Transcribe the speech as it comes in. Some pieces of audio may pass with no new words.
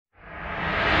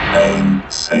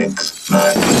6, 9.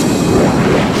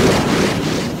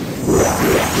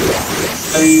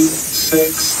 8,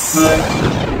 6,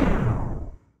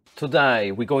 9.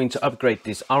 Today we're going to upgrade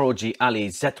this ROG Ally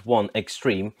Z1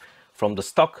 Extreme from the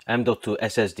stock M.2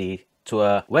 SSD to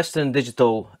a Western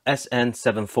Digital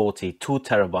SN740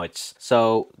 2TB.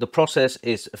 So the process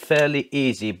is fairly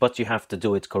easy, but you have to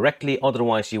do it correctly,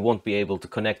 otherwise you won't be able to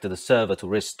connect to the server to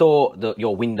restore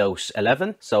your Windows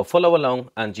 11. So follow along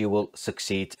and you will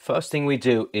succeed. First thing we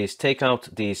do is take out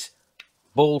these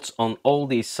bolts on all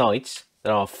these sides.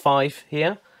 There are 5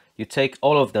 here. You take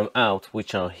all of them out,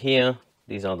 which are here.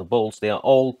 These are the bolts. They are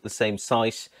all the same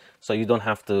size, so you don't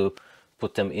have to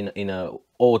put them in a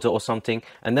order or something.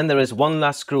 And then there is one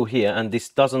last screw here, and this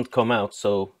doesn't come out,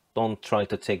 so don't try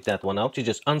to take that one out. You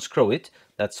just unscrew it,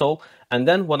 that's all. And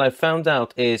then what I found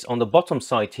out is on the bottom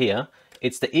side here,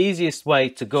 it's the easiest way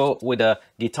to go with a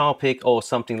guitar pick or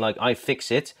something like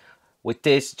iFixit. With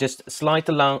this, just slide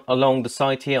along the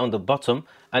side here on the bottom,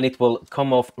 and it will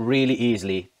come off really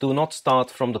easily. Do not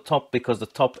start from the top, because the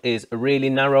top is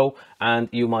really narrow and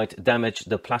you might damage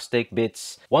the plastic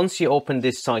bits. Once you open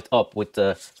this side up with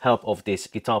the help of this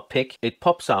guitar pick, it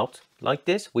pops out like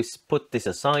this. We put this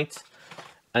aside,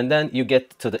 and then you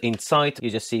get to the inside.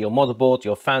 You just see your motherboard,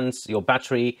 your fans, your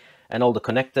battery, and all the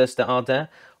connectors that are there.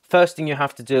 First thing you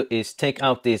have to do is take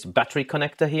out this battery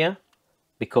connector here,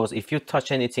 because if you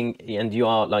touch anything and you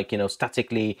are, like, you know,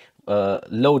 statically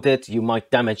loaded, you might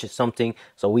damage something.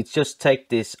 So we just take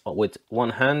this with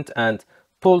one hand and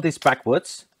pull this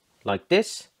backwards like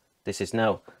this. This is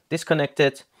now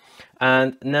disconnected,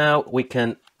 and now we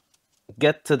can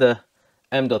get to the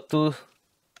M.2,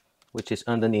 which is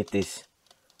underneath this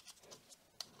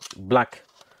black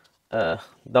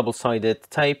double-sided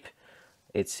tape.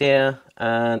 It's here,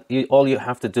 and all you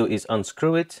have to do is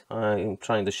unscrew it. I'm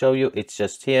trying to show you. It's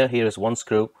just here. Here is one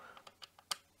screw.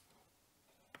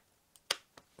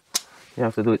 You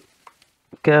have to do it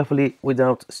carefully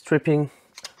without stripping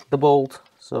the bolt.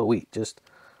 So we just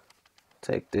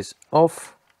take this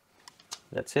off.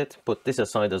 That's it. Put this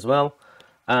aside as well.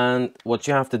 And what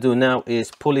you have to do now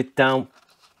is pull it down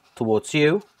towards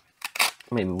you.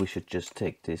 Maybe we should just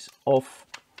take this off.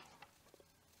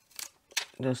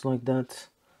 Just like that.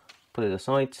 Put it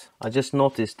aside. I just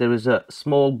noticed there is a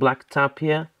small black tab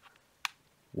here,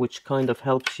 which kind of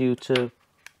helps you to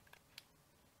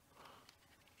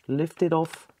lift it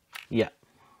off. Yeah,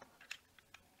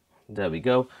 there we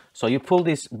go. So you pull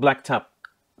this black tab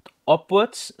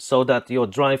upwards so that your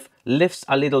drive lifts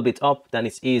a little bit up, then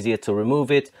it's easier to remove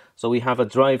it. So we have a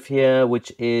drive here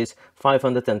which is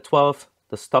 512,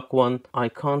 the stock one. I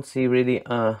can't see really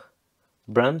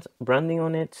branding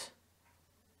on it.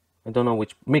 I don't know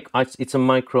which. It's a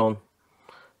Micron.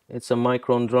 It's a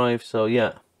Micron drive. So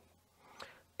yeah,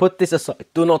 put this aside.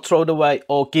 Do not throw it away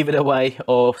or give it away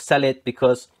or sell it,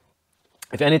 because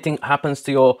if anything happens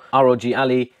to your ROG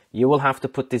Ally, you will have to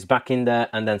put this back in there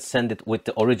and then send it with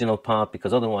the original part,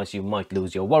 because otherwise you might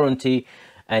lose your warranty.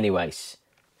 Anyways,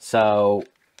 so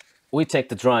we take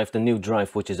the drive, the new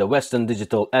drive, which is a Western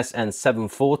Digital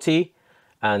SN740.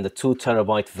 And the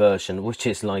 2TB version, which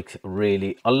is like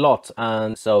really a lot.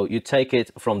 And so you take it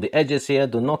from the edges here.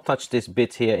 Do not touch this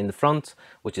bit here in the front,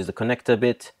 which is the connector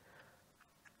bit.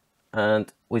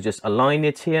 And we just align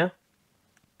it here,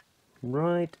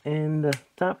 right in the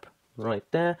tap, right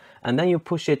there. And then you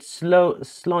push it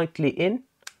slightly in.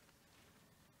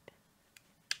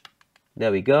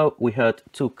 There we go. We heard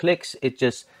 2 clicks. It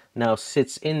just now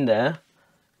sits in there.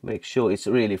 Make sure it's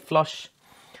really flush.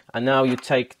 And now you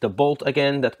take the bolt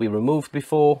again that we removed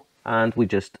before, and we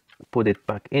just put it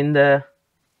back in there.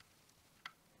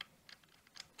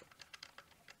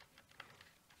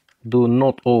 Do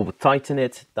not over tighten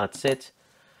it, that's it.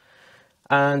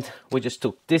 And we just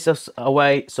took this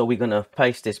away, so we're gonna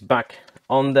paste this back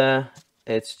on there.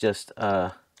 It's just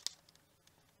well,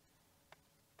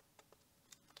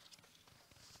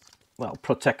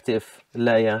 protective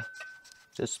layer.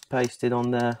 Just paste it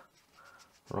on there.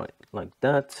 Right, like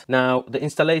that. Now the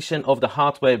installation of the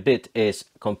hardware bit is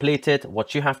completed.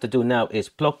 What you have to do now is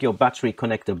plug your battery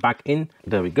connector back in.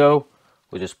 There we go.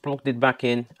 We just plugged it back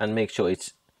in and make sure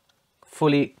it's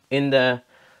fully in there.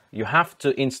 You have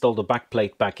to install the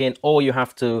backplate back in, or you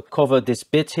have to cover this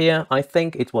bit here. I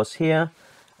think it was here.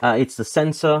 It's the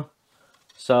sensor.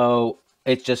 So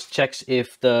it just checks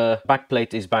if the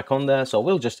backplate is back on there. So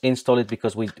we'll just install it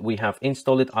because we have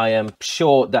installed it. I am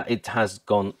sure that it has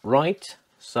gone right.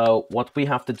 So what we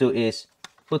have to do is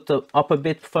put the upper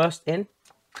bit first in,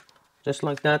 just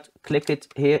like that. Click it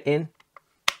here in,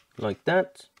 like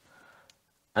that.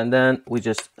 And then we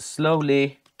just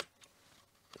slowly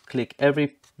click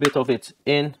every bit of it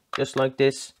in, just like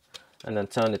this. and then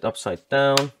turn it upside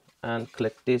down and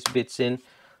click these bits in.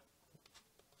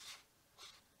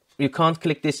 You can't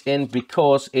click this in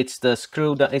because it's the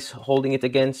screw that is holding it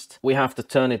against. We have to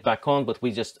turn it back on, but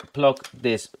we just plug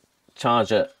this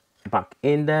charger back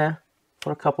in there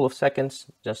for a couple of seconds,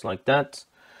 just like that.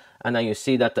 And then you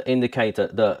see that the indicator,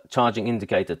 the charging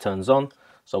indicator turns on.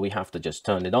 So we have to just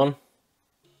turn it on.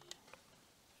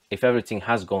 If everything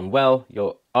has gone well,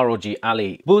 your ROG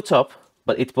Ally boots up,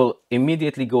 but it will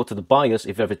immediately go to the BIOS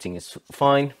if everything is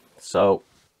fine. So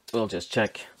we'll just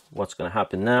check what's going to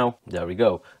happen now. There we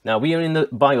go. Now we are in the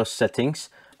BIOS settings,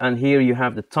 and here you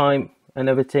have the time and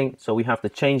everything. So we have to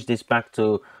change this back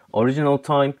to original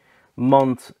time.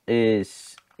 Month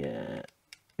is,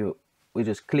 we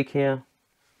just click here,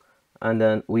 and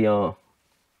then we are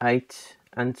 8,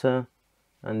 enter,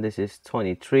 and this is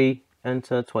 23,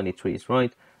 enter. 23 is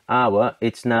right. Hour,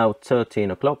 it's now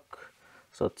 13 o'clock.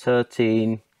 So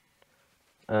 13,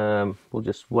 we'll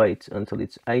just wait until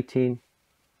it's 18,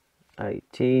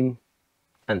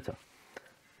 enter.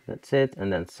 That's it,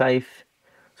 and then save.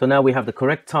 So now we have the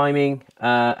correct timing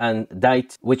and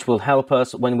date, which will help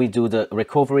us when we do the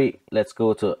recovery. Let's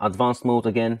go to advanced mode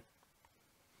again.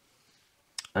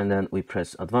 And then we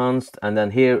press advanced. And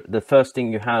then here, the first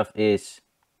thing you have is,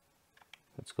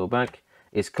 let's go back,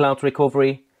 is cloud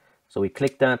recovery. So we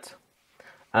click that.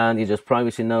 And you just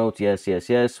privacy note, yes, yes,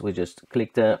 yes. We just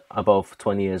click there, above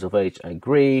 20 years of age,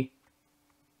 agree.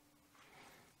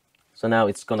 So now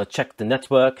it's gonna check the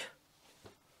network.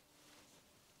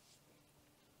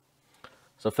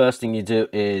 So first thing you do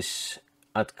is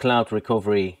at cloud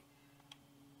recovery.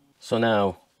 So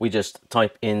now we just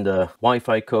type in the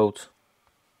Wi-Fi code.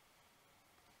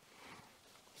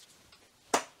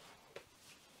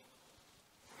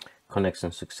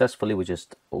 Connection successfully, we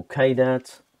just okay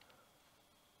that.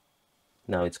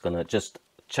 Now it's gonna just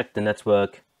check the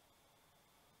network.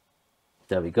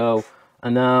 There we go.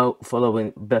 And now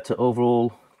following better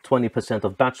overall, 20%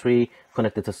 of battery,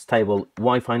 connected to stable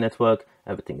Wi-Fi network.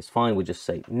 Everything is fine. We just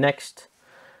say next.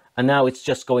 And now it's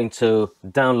just going to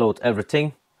download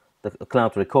everything, the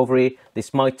cloud recovery.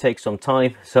 This might take some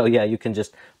time. So yeah, you can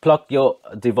just plug your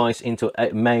device into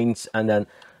mains and then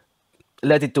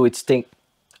let it do its thing.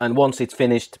 And once it's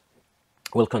finished,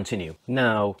 we'll continue.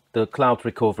 Now the cloud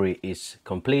recovery is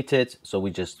completed. So we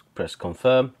just press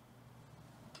confirm.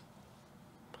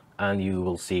 And you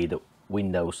will see the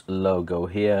Windows logo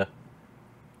here.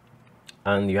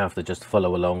 And you have to just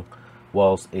follow along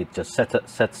whilst it just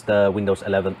sets the Windows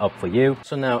 11 up for you.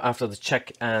 So now after the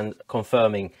check and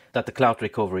confirming that the cloud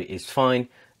recovery is fine,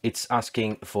 it's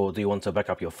asking for, do you want to back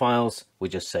up your files? We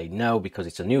just say no, because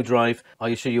it's a new drive. Are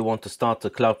you sure you want to start the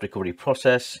cloud recovery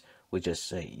process? We just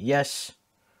say yes.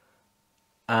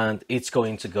 And it's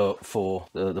going to go for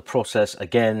the process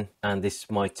again, and this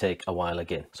might take a while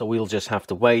again. So we'll just have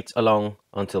to wait along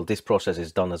until this process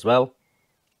is done as well.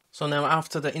 So now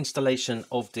after the installation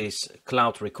of this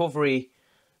cloud recovery,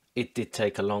 it did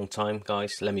take a long time,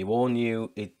 guys. Let me warn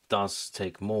you, it does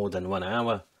take more than 1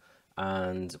 hour.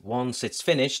 And once it's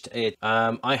finished,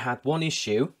 I had one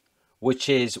issue, which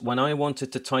is when I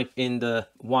wanted to type in the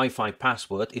Wi-Fi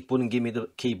password, it wouldn't give me the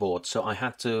keyboard. So I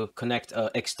had to connect an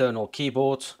external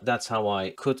keyboard. That's how I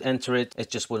could enter it. It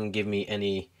just wouldn't give me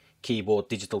any keyboard,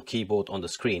 digital keyboard on the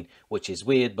screen, which is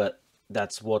weird, but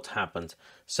that's what happened.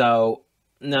 So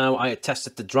now I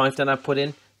tested the drive that I put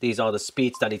in. These are the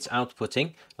speeds that it's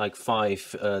outputting, like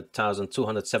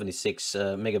 5,276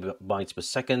 megabytes per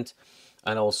second.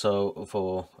 And also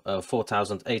for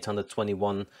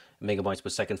 4,821 megabytes per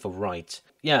second for write.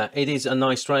 Yeah, it is a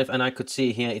nice drive, and I could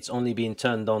see here it's only been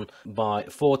turned on by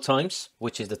 4 times,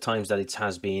 which is the times that it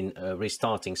has been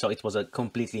restarting. So it was a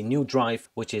completely new drive,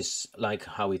 which is like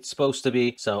how it's supposed to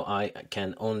be. So I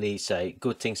can only say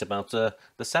good things about the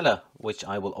seller, which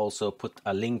I will also put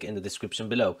a link in the description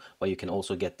below, where you can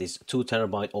also get this 2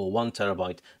 terabyte or 1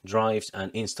 terabyte drives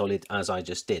and install it as I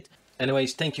just did.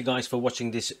 Anyways, thank you guys for watching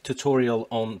this tutorial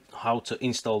on how to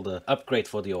install the upgrade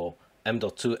for your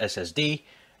M.2 SSD.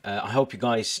 I hope you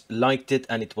guys liked it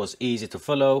and it was easy to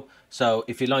follow. So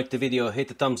if you liked the video, hit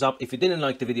the thumbs up. If you didn't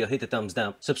like the video, hit the thumbs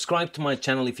down. Subscribe to my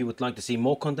channel if you would like to see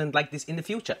more content like this in the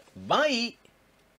future. Bye!